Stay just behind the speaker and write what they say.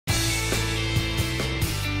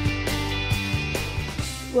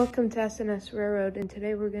Welcome to SNS Railroad, and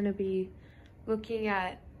today we're going to be looking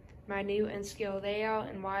at my new N-scale layout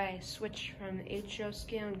and why I switched from the HO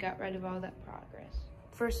scale and got rid of all that progress.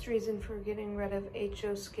 First reason for getting rid of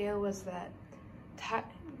HO scale was that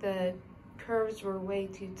the curves were way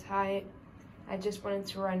too tight. I just wanted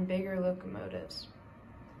to run bigger locomotives.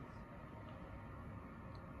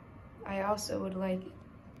 I also would like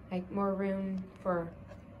more room for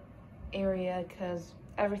area because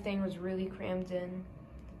everything was really crammed in.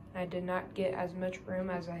 I did not get as much room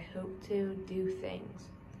as I hoped to do things.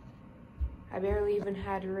 I barely even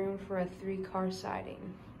had room for a 3-car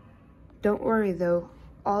siding. Don't worry though,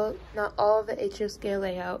 not all of the HO scale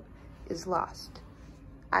layout is lost.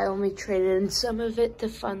 I only traded in some of it to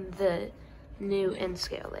fund the new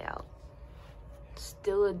N-scale layout.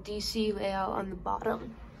 Still a DC layout on the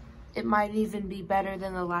bottom. It might even be better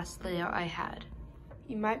than the last layout I had.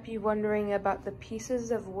 You might be wondering about the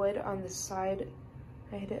pieces of wood on the side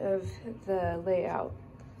of the layout.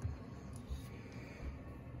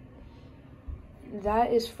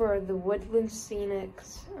 That is for the Woodland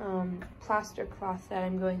Scenics plaster cloth that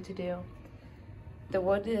I'm going to do. The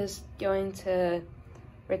wood is going to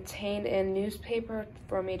retain in newspaper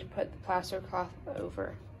for me to put the plaster cloth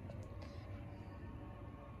over.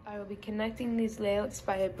 I will be connecting these layouts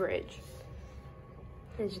by a bridge.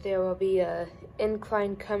 There will be an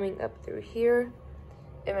incline coming up through here,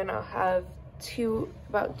 and then I'll have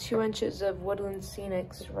about 2 inches of Woodland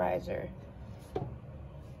Scenics riser.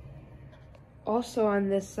 Also on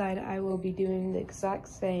this side, I will be doing the exact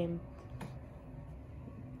same.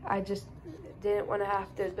 I just didn't want to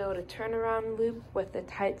have to build a turnaround loop with a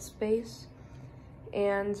tight space,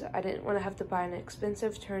 and I didn't want to have to buy an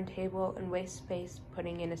expensive turntable and waste space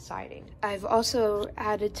putting in a siding. I've also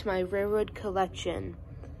added to my railroad collection,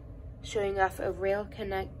 showing off a rail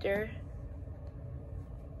connector,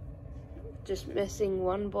 just missing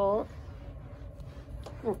 1 bolt,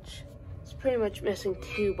 which is pretty much missing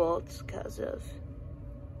 2 bolts because of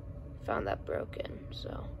found that broken.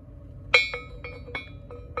 So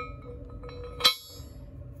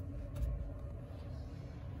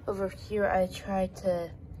over here I tried to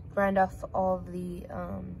grind off all the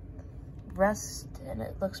rust, and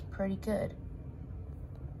it looks pretty good.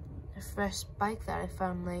 A fresh spike that I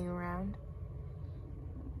found laying around,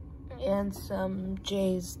 and some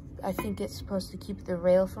J's. I think it's supposed to keep the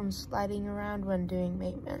rail from sliding around when doing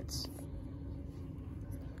maintenance.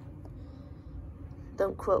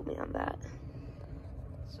 Don't quote me on that.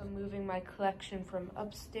 So moving my collection from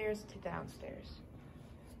upstairs to downstairs.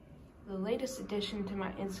 The latest addition to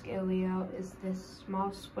my N-scale layout is this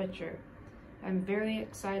small switcher. I'm very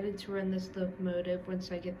excited to run this locomotive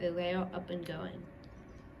once I get the layout up and going.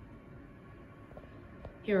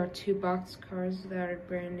 Here are 2 boxcars that are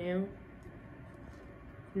brand new.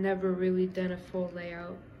 Never really done a full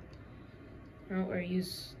layout or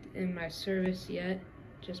used in my service yet.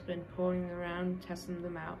 Just been pulling around, testing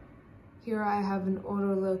them out. Here I have an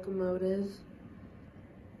older locomotive.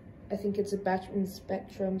 I think it's a Bachmann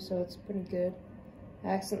Spectrum, so it's pretty good.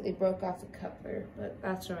 I accidentally broke off a coupler, but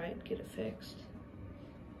that's alright, get it fixed.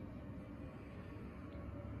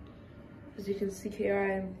 As you can see here,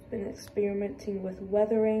 I've been experimenting with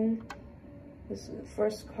weathering. This is the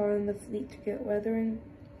first car in the fleet to get weathering.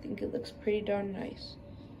 I think it looks pretty darn nice.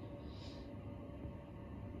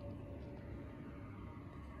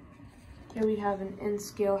 Here we have an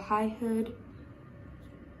N-scale high hood.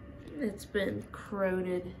 It's been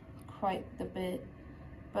corroded quite a bit,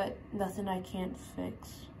 but nothing I can't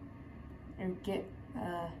fix or get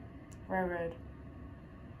a railroad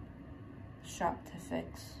shop to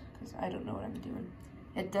fix, because I don't know what I'm doing.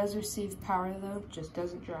 It does receive power though, just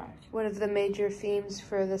doesn't drive. One of the major themes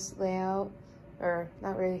for this layout, or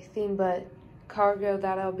not really theme, but cargo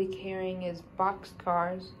that I'll be carrying is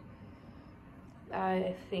boxcars.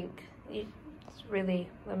 I think it's really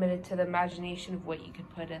limited to the imagination of what you could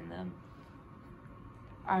put in them.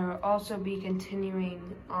 I will also be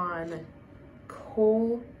continuing on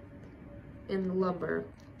coal and lumber.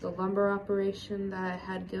 The lumber operation that I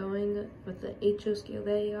had going with the HO scale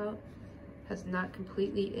layout has not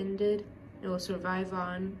completely ended. It will survive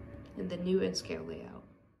on in the new N-scale layout.